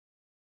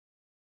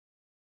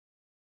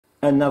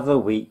Another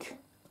week,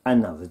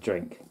 another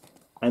drink.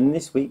 And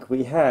this week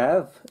we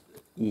have,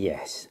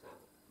 yes,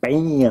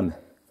 bam,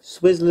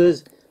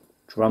 Swizzlers,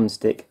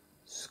 Drumstick,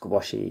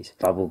 Squashies,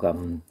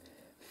 Bubblegum,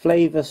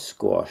 Flavour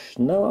Squash,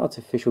 no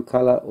artificial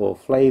colour or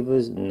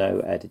flavours,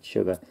 no added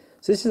sugar.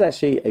 So this is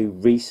actually a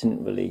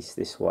recent release,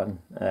 this one.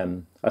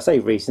 I say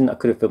recent, I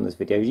could have filmed this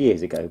video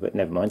years ago, but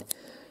never mind.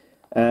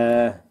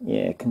 Yeah,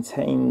 it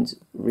contains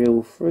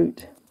real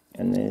fruit,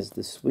 and there's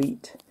the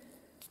sweet.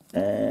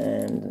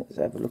 And let's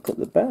have a look at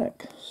the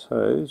back.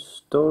 So,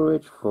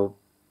 storage for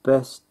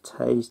best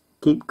taste,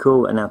 keep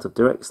cool and out of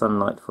direct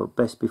sunlight for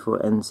best before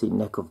NC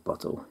neck of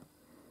bottle.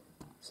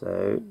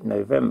 So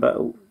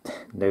November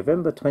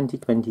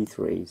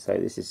 2023, so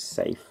this is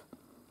safe.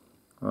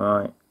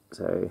 Right,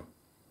 so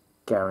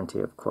guarantee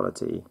of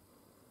quality.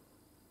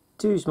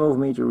 Too small for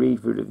me to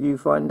read through the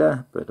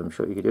viewfinder, but I'm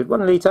sure you could do it.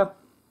 1 litre.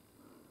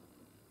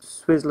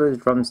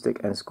 Swizzlers,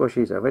 Drumstick and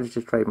Squashies are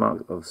registered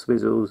trademarks of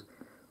Swizzles,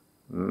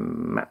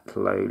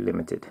 Matlow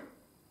Limited.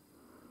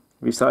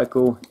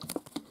 Recycle,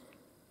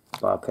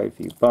 barcode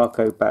for you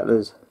barcode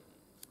battlers,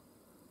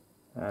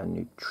 and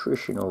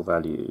nutritional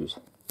values,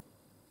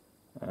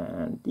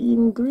 and the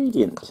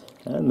ingredients,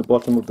 and the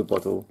bottom of the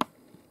bottle,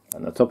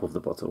 and the top of the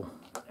bottle,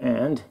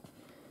 and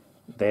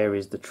there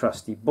is the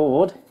trusty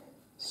board.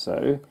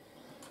 So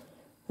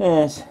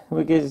yes,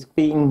 we're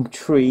being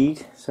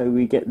treed, so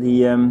we get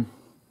the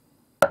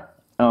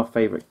our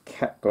favourite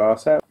cat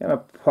glass out. I'm going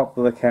to pop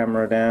the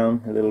camera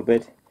down a little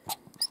bit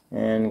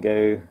and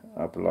go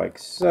up like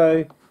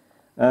so.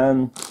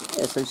 Yeah,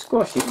 so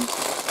squashies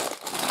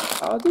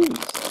are these.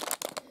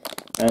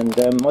 And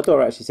my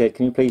daughter actually said,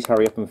 can you please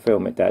hurry up and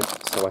film it, Dad,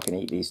 so I can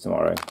eat these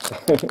tomorrow. So,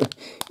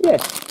 yeah,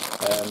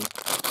 I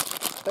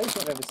don't think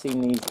I've ever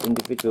seen these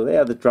individual. They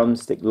are the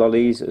drumstick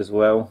lollies as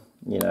well.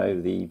 You know,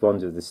 the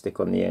ones with the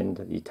stick on the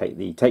end. You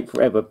take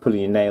forever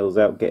pulling your nails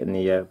out, getting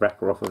the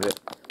wrapper off of it.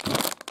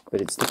 But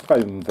it's the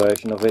foam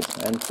version of it,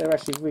 and they're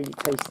actually really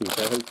tasty,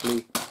 so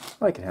hopefully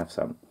I can have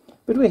some.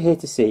 But we're here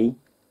to see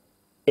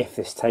if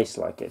this tastes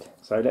like it.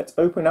 So let's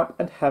open up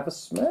and have a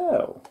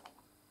smell.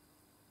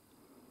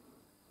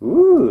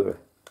 Ooh,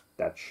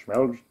 that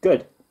smells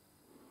good.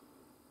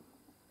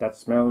 That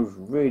smells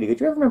really good.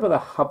 Do you ever remember the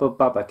Hubba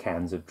Bubba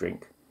cans of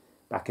drink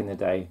back in the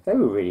day? They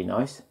were really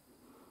nice.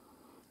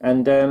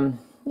 And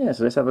yeah,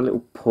 so let's have a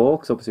little pour,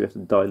 because obviously we have to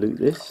dilute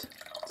this.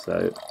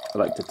 So I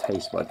like to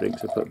taste my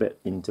drinks, so put a bit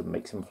in to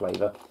make some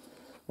flavour.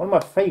 One of my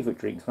favourite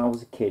drinks when I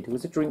was a kid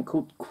was a drink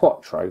called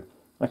Quattro.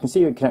 I can see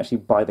you can actually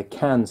buy the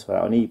cans for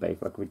that on eBay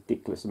for like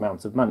ridiculous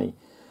amounts of money.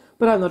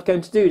 But I'm not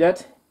going to do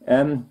that,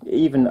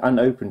 even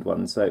unopened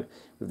ones, so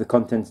with the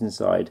contents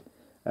inside,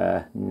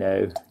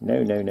 no.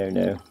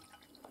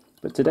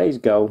 But today's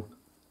goal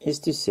is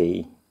to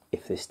see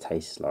if this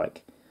tastes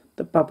like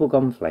the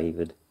bubblegum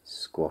flavoured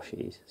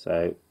squashies.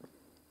 So,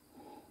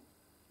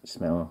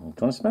 smell, do you want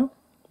to smell?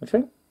 What do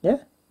you think? Yeah,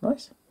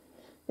 nice.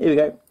 Here we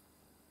go.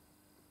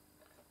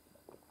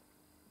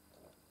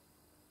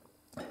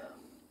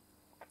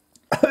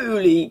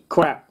 Holy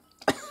crap!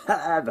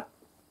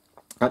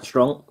 That's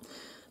strong.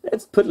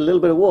 Let's put a little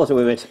bit of water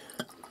with it.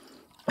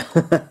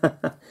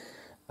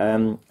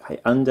 I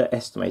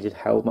underestimated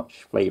how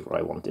much flavour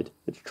I wanted.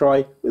 Let's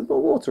try with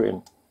more water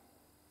in.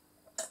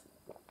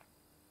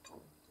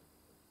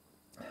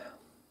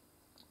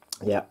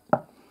 Yeah.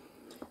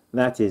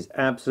 That is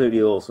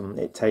absolutely awesome.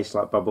 It tastes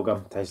like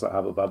bubblegum, tastes like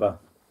Hubba Bubba,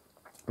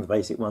 the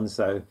basic ones.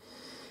 So,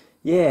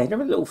 yeah,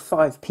 remember the little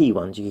 5p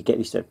ones? You could get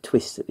these sort of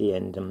twists at the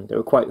end, and they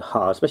were quite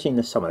hard, especially in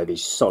the summer. They'd be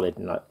solid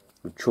and like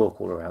with chalk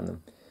all around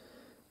them.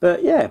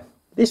 But yeah,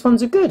 this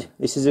one's a good.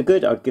 This is a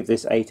good. I'd give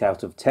this 8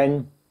 out of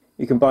 10.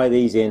 You can buy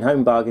these in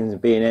Home Bargains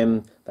and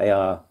B&M. They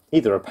are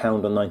either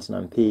 £1 or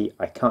 99p.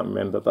 I can't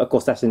remember, but of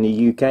course that's in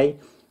the UK.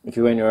 If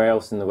you're anywhere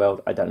else in the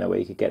world, I don't know where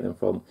you could get them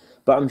from,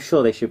 but I'm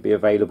sure they should be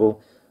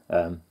available.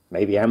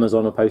 Maybe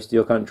Amazon will post to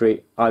your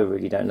country, I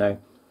really don't know.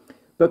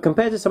 But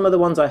compared to some of the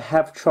ones I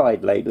have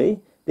tried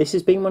lately, this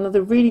has been one of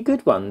the really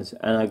good ones,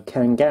 and I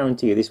can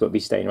guarantee you this won't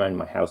be staying around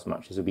my house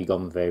much, as will be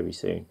gone very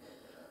soon.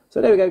 So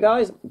there we go,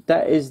 guys,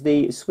 that is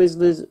the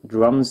Swizzlers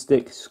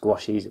Drumstick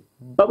Squashies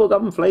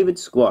Bubblegum Flavoured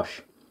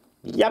Squash.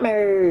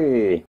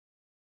 Yummy!